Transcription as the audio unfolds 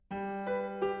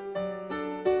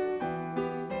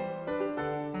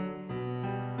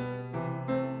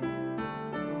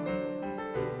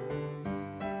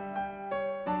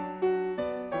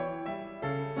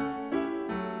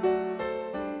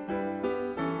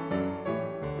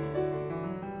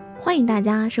欢迎大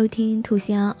家收听兔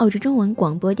香澳洲中文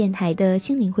广播电台的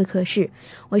心灵会客室，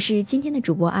我是今天的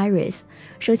主播 Iris。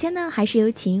 首先呢，还是有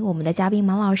请我们的嘉宾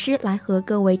马老师来和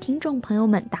各位听众朋友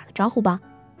们打个招呼吧。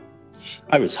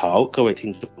 Iris 好，各位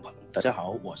听众朋友大家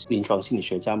好，我是临床心理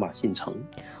学家马信诚。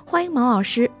欢迎马老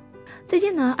师。最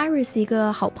近呢，Iris 一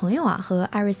个好朋友和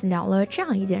Iris 聊了这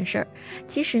样一件事儿。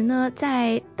其实呢，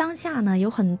在当下呢，有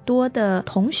很多的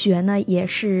同学呢也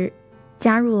是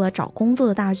加入了找工作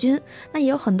的大军，那也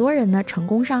有很多人呢成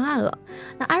功上岸了。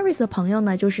那 Iris 的朋友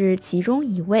呢就是其中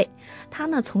一位，他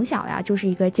呢从小就是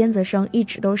一个尖子生，一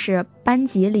直都是班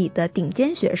级里的顶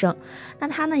尖学生。那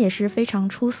他呢也是非常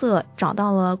出色，找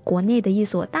到了国内的一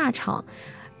所大厂。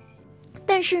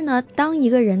但是呢，当一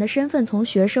个人的身份从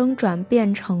学生转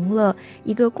变成了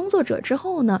一个工作者之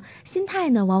后呢，心态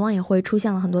呢往往也会出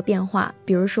现了很多变化。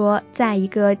比如说，在一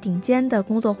个顶尖的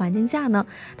工作环境下呢，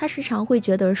他时常会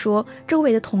觉得说，周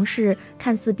围的同事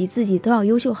看似比自己都要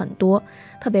优秀很多，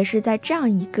特别是在这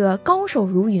样一个高手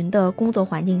如云的工作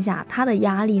环境下，他的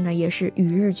压力呢也是与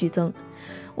日俱增。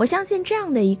我相信这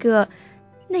样的一个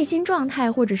内心状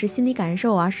态或者是心理感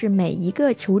受是每一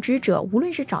个求职者无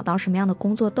论是找到什么样的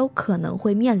工作都可能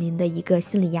会面临的一个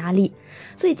心理压力。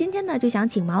所以今天呢，就想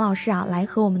请马老师来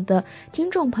和我们的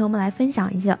听众朋友们来分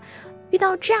享一下，遇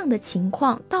到这样的情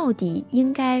况到底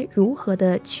应该如何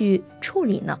的去处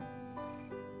理呢？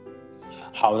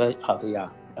好的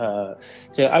呀。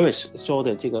这个 Iris 说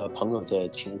的这个朋友的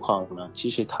情况呢，其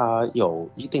实它有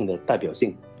一定的代表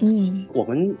性。我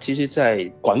们其实在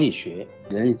管理学、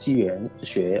人力资源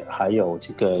学还有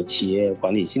这个企业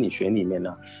管理心理学里面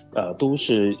呢，都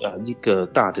是一个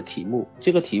大的题目。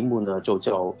这个题目呢就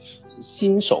叫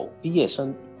新手毕业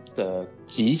生的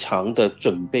极强的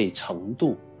准备程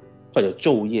度或者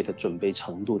就业的准备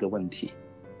程度的问题。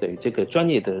对，这个专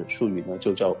业的术语呢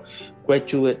就叫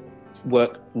graduate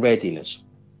work readiness，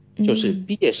就是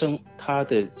毕业生他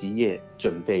的职业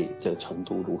准备的程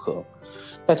度如何。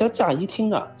大家乍一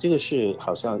听这个是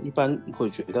好像一般会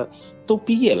觉得都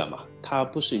毕业了嘛，他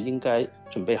不是应该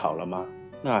准备好了吗？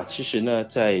那其实呢，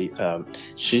在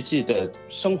实际的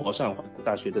生活上或者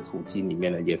大学的途径里面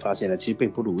呢，也发现了其实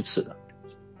并不如此的。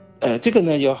这个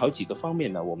呢有好几个方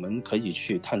面呢，我们可以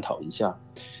去探讨一下。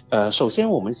首先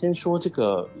我们先说这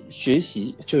个学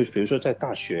习，就是比如说在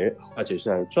大学或者是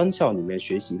在专校里面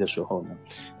学习的时候呢，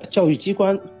教育机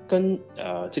关跟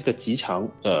这个极强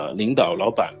领导老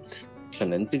板可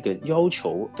能这个要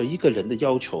求对一个人的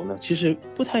要求呢其实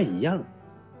不太一样。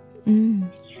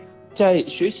在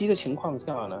学习的情况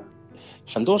下呢，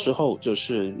很多时候就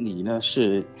是你呢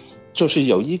就是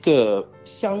有一个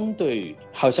相对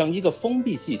好像一个封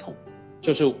闭系统，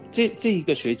就是这一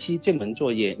个学期这门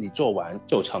作业你做完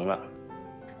就成了。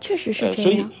确实是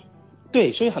这样。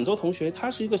所以很多同学它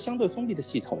是一个相对封闭的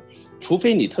系统，除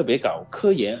非你特别搞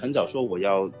科研，很早说我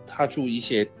要踏入一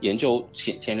些研究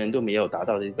前人都没有达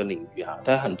到的一个领域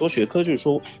但很多学科就是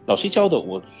说老师教的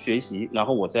我学习，然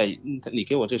后你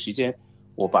给我这时间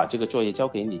我把这个作业交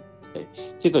给你。对，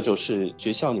这个就是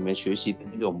学校里面学习的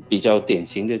一种比较典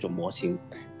型的一种模型。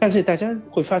但是大家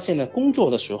会发现呢，工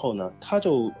作的时候呢，它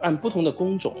就按不同的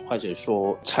工种或者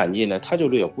说产业呢，它就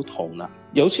略有不同了。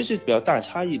尤其是比较大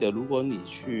差异的，如果你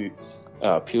去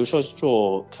比如说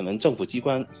做可能政府机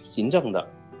关行政的，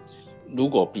如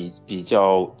果比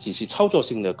较只是操作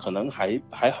性的，可能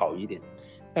还好一点。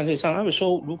但是像他们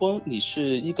说，如果你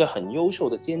是一个很优秀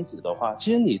的尖子的话，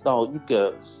其实你到一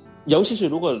个，尤其是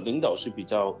如果领导是比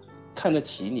较看得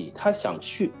起你，他想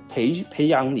去培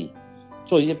养你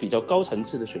做一些比较高层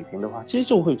次的水平的话，其实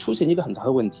就会出现一个很大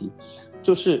的问题，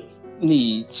就是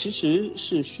你其实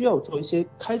是需要做一些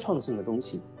开创性的东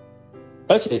西，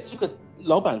而且这个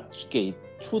老板给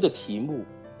出的题目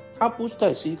它不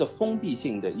再是一个封闭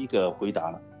性的一个回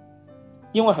答了。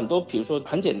因为很多比如说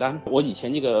很简单，我以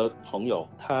前一个朋友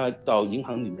他到银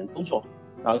行里面工作，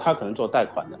然后他可能做贷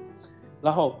款的，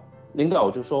然后领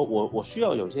导就说我需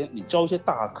要你招一些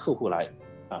大客户来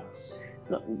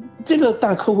那这个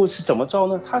大客户是怎么招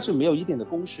呢？他是没有一定的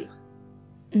公式，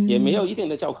也没有一定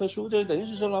的教科书，就等于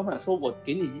是说老板说我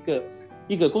给你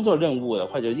一个工作任务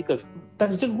或者但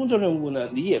是这个工作任务呢，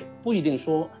你也不一定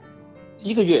说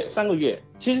1个月3个月，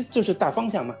其实就是大方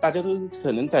向嘛，大家都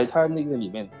可能在他那个里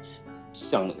面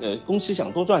公司想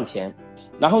多赚钱，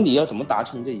然后你要怎么达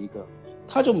成这一个，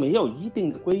他就没有一定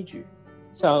的规矩。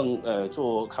像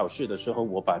做考试的时候，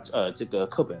我把这个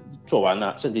课本做完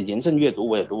了，甚至延伸阅读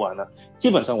我也读完了，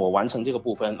基本上我完成这个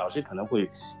部分，老师可能会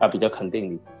比较肯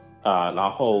定你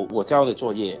然后我交的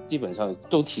作业基本上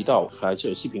都提到还是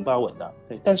有四平八稳的。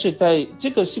但是在这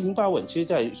个四平八稳，其实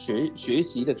在学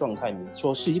习的状态里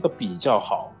说是一个比较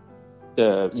好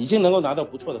的，已经能够拿到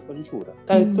不错的分数的，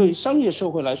但对商业社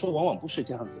会来说往往不是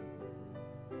这样子。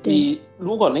你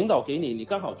如果领导给你，你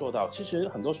刚好做到，其实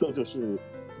很多时候就是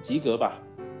及格吧，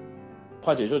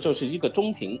或者说就是一个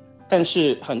中评。但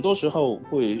是很多时候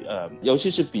会尤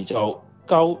其是比较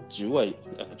高职位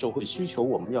就会需求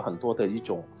我们有很多的一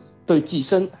种对自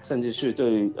身甚至是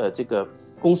对这个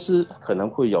公司可能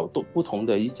会有不同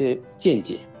的一些见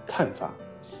解看法。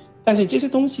但是这些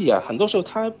东西啊，很多时候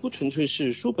它不纯粹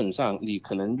是书本上你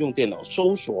可能用电脑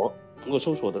搜索能够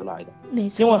搜索得来的，没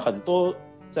错，因为很多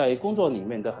在工作里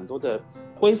面的很多的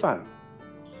规范，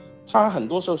它很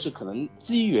多时候是可能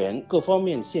资源各方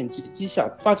面限制之下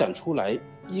发展出来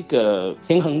一个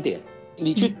平衡点。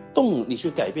你去动，你去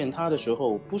改变它的时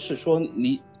候，不是说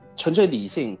你纯粹理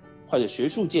性或者学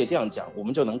术界这样讲我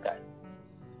们就能改。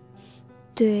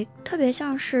对，特别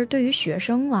像是对于学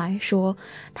生来说，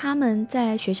他们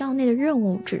在学校内的任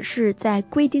务只是在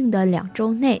规定的2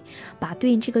周内把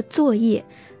对应这个作业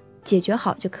解决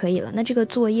好就可以了。那这个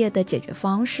作业的解决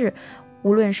方式，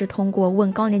无论是通过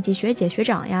问高年级学姐学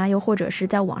长呀，又或者是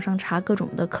在网上查各种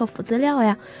的客服资料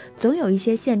呀，总有一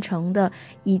些现成的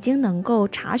已经能够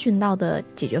查询到的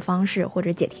解决方式或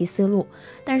者解题思路。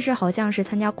但是好像是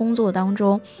参加工作当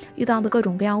中遇到的各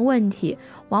种各样问题，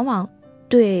往往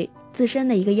对自身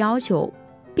的一个要求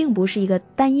并不是一个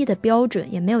单一的标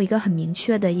准，也没有一个很明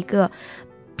确的一个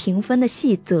评分的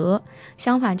细则。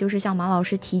相反，就是像马老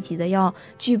师提及的，要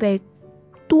具备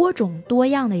多种多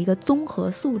样的一个综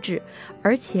合素质，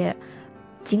而且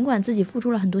尽管自己付出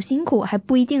了很多辛苦，还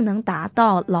不一定能达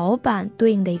到老板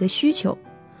对应的一个需求，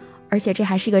而且这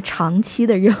还是一个长期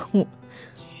的任务。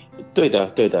对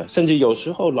的，甚至有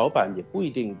时候老板也不一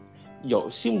定有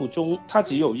心目中，他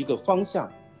只有一个方向，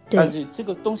但是这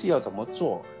个东西要怎么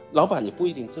做，老板也不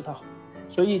一定知道。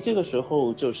所以这个时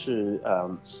候就是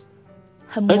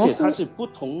很模糊，而且它是不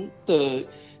同的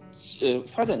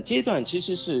发展阶段其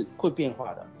实是会变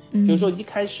化的。比如说一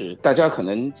开始大家可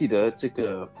能记得这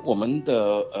个我们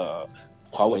的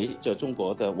华为，就中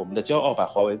国的我们的骄傲吧，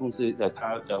华为公司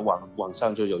它网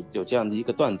上就有这样的一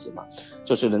个段子嘛，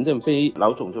就是任正非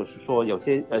老总就是说有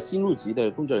些新入籍的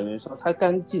工作人员说他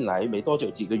刚进来没多久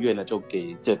几个月呢，就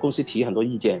给这公司提很多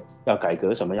意见要改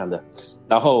革什么样的，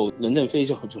然后任正非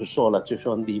就说了，就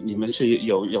说你们是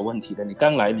有问题的，你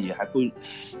刚来你还不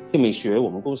拼命学我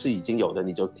们公司已经有的，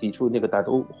你就提出那个大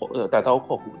刀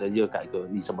阔斧的一个改革，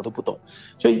你什么都不懂。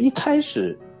所以一开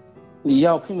始你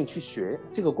要拼命去学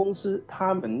这个公司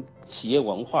他们企业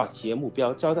文化企业目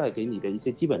标交代给你的一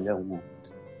些基本任务，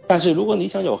但是如果你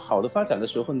想有好的发展的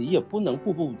时候，你也不能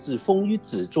步步自封于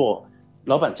只做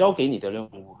老板交给你的任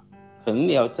务，可能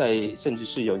你要甚至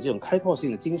是有这种开拓性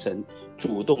的精神，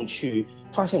主动去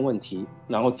发现问题，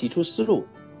然后提出思路，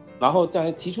然后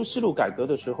在提出思路改革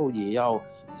的时候，也要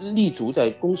立足在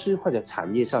公司或者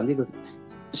产业上这个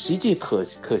实际可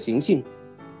行性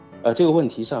这个问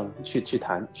题上去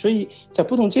谈。所以在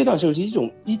不同阶段就是一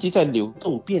种一直在流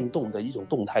动变动的一种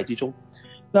动态之中。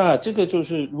那这个就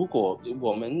是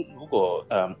我们如果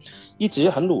一直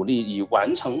很努力以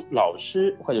完成老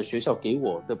师或者学校给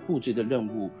我的布置的任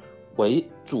务为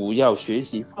主要学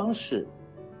习方式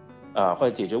或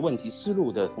者解决问题思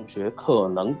路的同学，可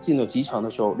能进入职场的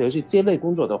时候，尤其这类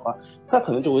工作的话，他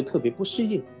可能就会特别不适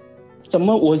应。怎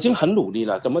么我已经很努力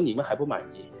了，怎么你们还不满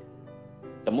意？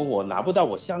怎么我拿不到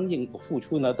我相应我付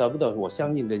出呢，得不到我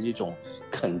相应的这种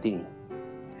肯定？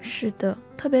是的，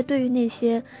特别对于那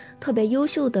些特别优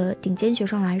秀的顶尖学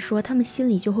生来说，他们心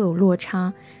里就会有落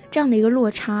差，这样的一个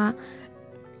落差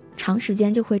长时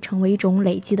间就会成为一种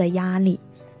累积的压力，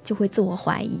就会自我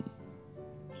怀疑。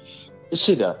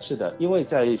是的，因为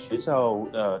在学校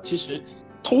其实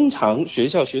通常学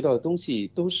校学到的东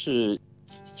西都是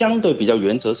相对比较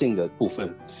原则性的部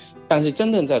分，但是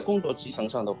真正在工作职场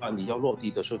上的话，你要落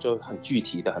地的时候就很具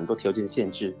体的很多条件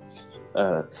限制，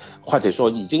或者说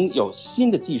已经有新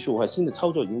的技术和新的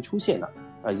操作已经出现了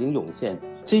已经涌现，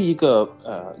这一个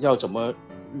要怎么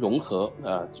融合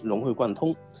融会贯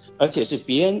通，而且是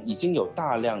别人已经有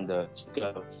大量的这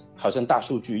个好像大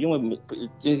数据，因为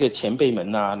这个前辈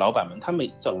们老板们他们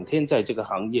整天在这个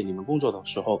行业里面工作的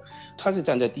时候，他是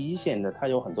站在第一线的，他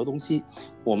有很多东西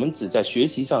我们只在学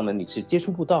习上呢你是接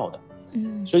触不到的，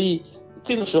所以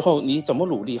这个时候你怎么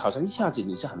努力好像一下子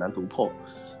你是很难突破。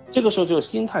这个时候就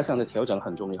心态上的调整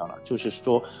很重要了，就是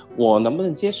说我能不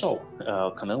能接受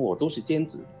可能我都是尖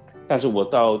子，但是我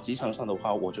到职场上的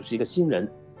话我就是一个新人，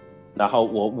然后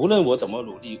我无论我怎么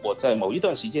努力，我在某一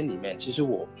段时间里面其实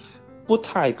我不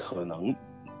太可能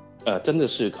真的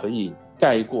是可以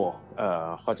盖过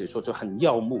或者说就很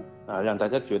耀目让大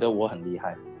家觉得我很厉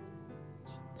害。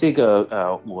这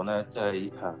个我呢在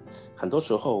很多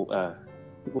时候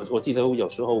我记得有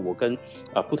时候我跟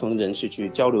不同的人士去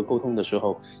交流沟通的时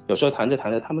候，有时候谈着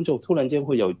谈着，他们就突然间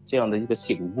会有这样的一个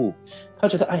醒悟，他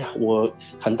觉得哎呀，我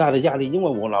很大的压力，因为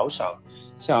我老想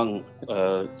像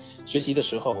学习的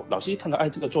时候，老师一看到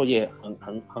这个作业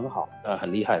很好，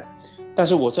很厉害，但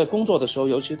是我在工作的时候，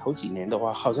尤其是头几年的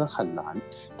话，好像很难。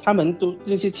他们都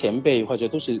这些前辈或者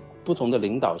都是不同的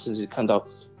领导，甚至看到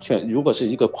如果是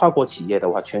一个跨国企业的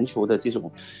话，全球的这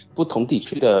种不同地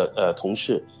区的同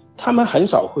事，他们很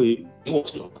少会给我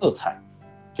这种喝彩，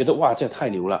觉得哇这太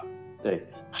牛了，对，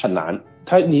很难。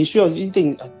你需要一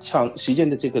定长时间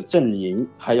的这个阵营，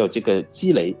还有这个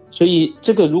积累，所以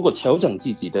这个如果调整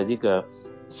自己的这个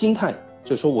心态，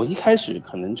就是说我一开始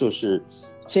可能就是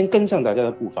先跟上大家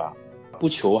的步伐，不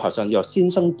求好像要先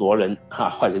声夺人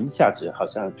或者一下子好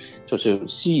像就是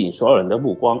吸引所有人的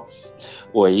目光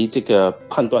为这个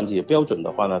判断自己的标准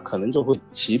的话呢，可能就会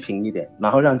持平一点，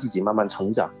然后让自己慢慢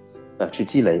成长，去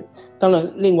积累。当然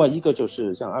另外一个就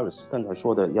是像Iris刚才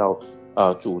说的，要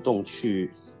主动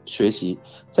去学习。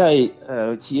在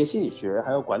企业心理学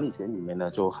还有管理学里面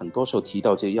呢，就很多时候提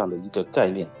到这样的一个概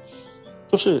念，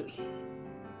就是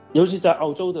尤其在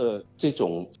澳洲的这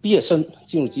种毕业生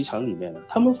进入职场里面呢，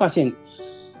他们发现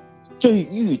最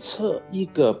预测一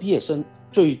个毕业生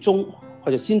最终或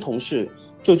者新同事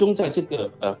最终在这个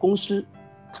公司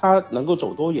他能够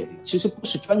走多远，其实不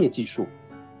是专业技术。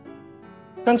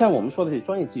刚才我们说的是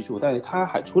专业技术，但是他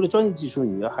除了专业技术里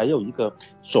面还有一个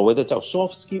所谓的叫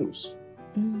soft skills，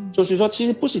就是说其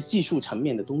实不是技术层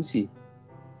面的东西，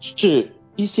是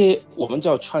一些我们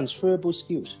叫 transferable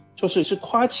skills， 是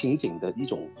跨情景的一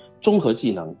种综合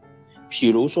技能。比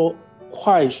如说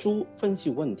快速分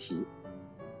析问题，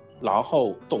然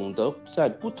后懂得在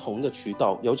不同的渠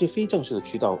道，尤其非正式的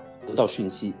渠道得到讯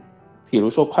息，比如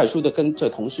说快速的跟这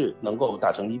同事能够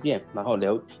打成一片，然后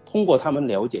通过他们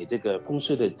了解这个公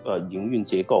司的营运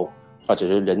结构，或者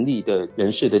是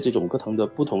人事的这种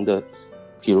不同的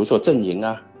比如说阵营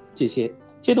这些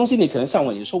东西你可能上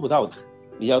网也收不到的，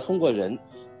你要通过人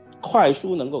快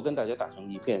速能够跟大家打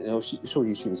成一片，然后收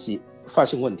集讯息，发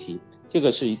现问题，这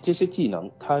些技能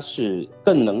它是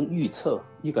更能预测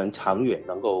一个人长远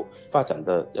能够发展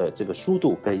的这个速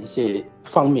度的一些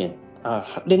方面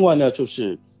另外呢就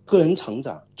是个人成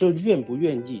长，就愿不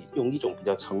愿意用一种比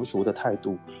较成熟的态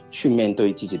度去面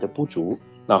对自己的不足，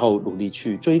然后努力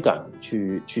去追赶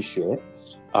去学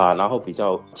然后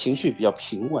情绪比较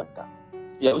平稳的，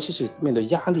尤其是面对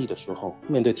压力的时候，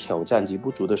面对挑战及不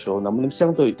足的时候，能不能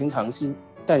相对平常心，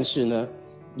但是呢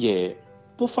也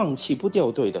不放弃不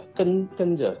掉队的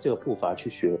跟着这个步伐去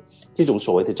学，这种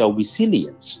所谓的叫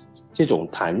resilience， 这种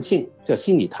弹性叫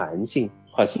心理弹性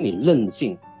或心理韧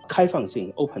性开放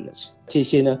性 openness， 这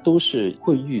些呢都是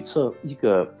会预测一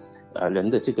个人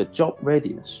的这个 job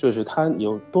readiness， 就是他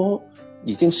有多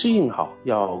已经适应好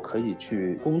要可以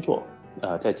去工作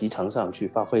在职场上去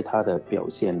发挥他的表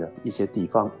现的一些地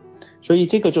方。所以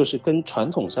这个就是跟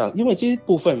传统上，因为这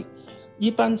部分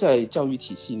一般在教育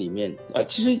体系里面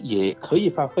其实也可以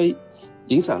发挥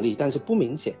影响力，但是不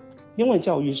明显，因为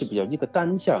教育是比较一个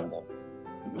单向的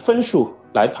分数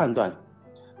来判断，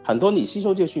很多你吸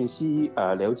收这个讯息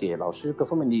了解老师各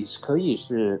方面，你可以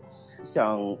是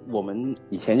像我们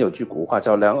以前有句古话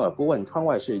叫两耳不闻窗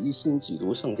外事，一心只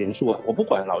读圣贤书我不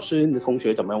管老师的同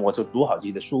学怎么样，我就读好自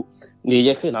己的书，你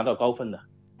也可以拿到高分的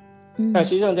但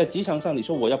实际上在职场上，你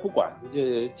说我要不管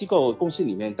这机构公司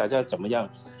里面大家怎么样，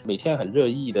每天很热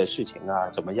议的事情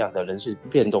怎么样的人事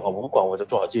变动我不管，我就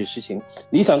做好这些事情，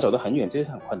你想走得很远，这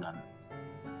是很困难的。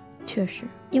确实，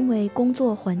因为工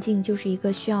作环境就是一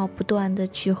个需要不断的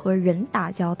去和人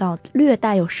打交道，略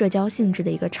带有社交性质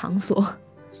的一个场所。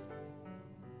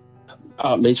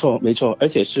没错，而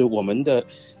且是我们的，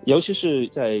尤其是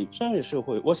在商业社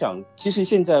会，我想其实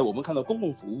现在我们看到公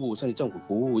共服务甚至政府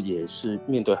服务也是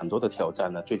面对很多的挑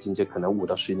战呢。最近这可能5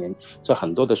到10年，这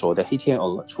很多的所谓的黑天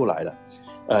鹅出来了。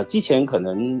之前可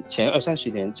能前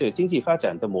20-30年这个经济发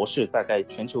展的模式大概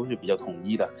全球是比较统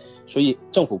一的，所以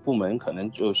政府部门可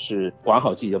能就是管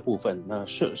好自己的部分，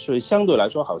所以相对来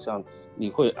说好像你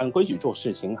会按规矩做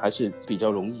事情还是比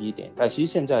较容易一点。但其实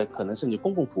现在可能甚至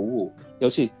公共服务，尤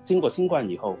其经过新冠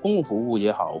以后，公共服务也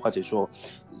好，或者说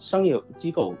商业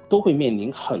机构都会面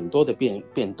临很多的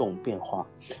变动变化，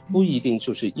不一定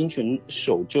就是因循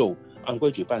守旧按规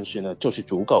矩办事呢就是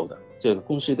足够的，这个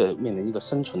公司的面临一个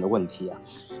生存的问题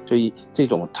所以这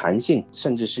种弹性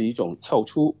甚至是一种跳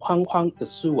出框框的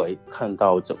思维，看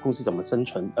到这公司怎么生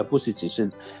存，而不是只是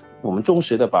我们忠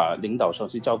实的把领导上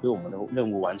去交给我们的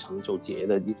任务完成就结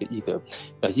的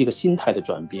一个心态的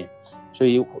转变。所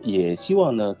以也希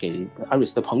望呢给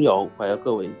Iris 的朋友还有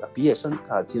各位毕业生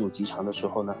进入职场的时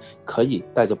候呢，可以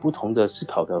带着不同的思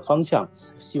考的方向，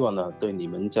希望呢对你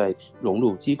们在融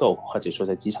入机构或者说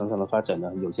在职场上的发展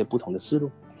呢有些不同的思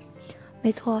路。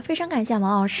没错，非常感谢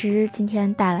毛老师今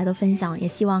天带来的分享，也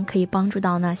希望可以帮助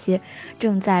到那些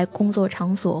正在工作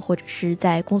场所或者是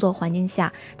在工作环境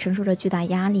下承受着巨大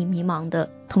压力迷茫的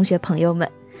同学朋友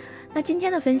们。那今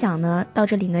天的分享呢到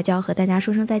这里呢就要和大家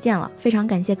说声再见了，非常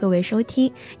感谢各位收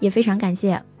听，也非常感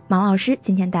谢毛老师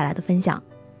今天带来的分享。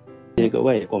谢谢各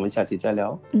位，我们下期再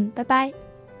聊。拜拜。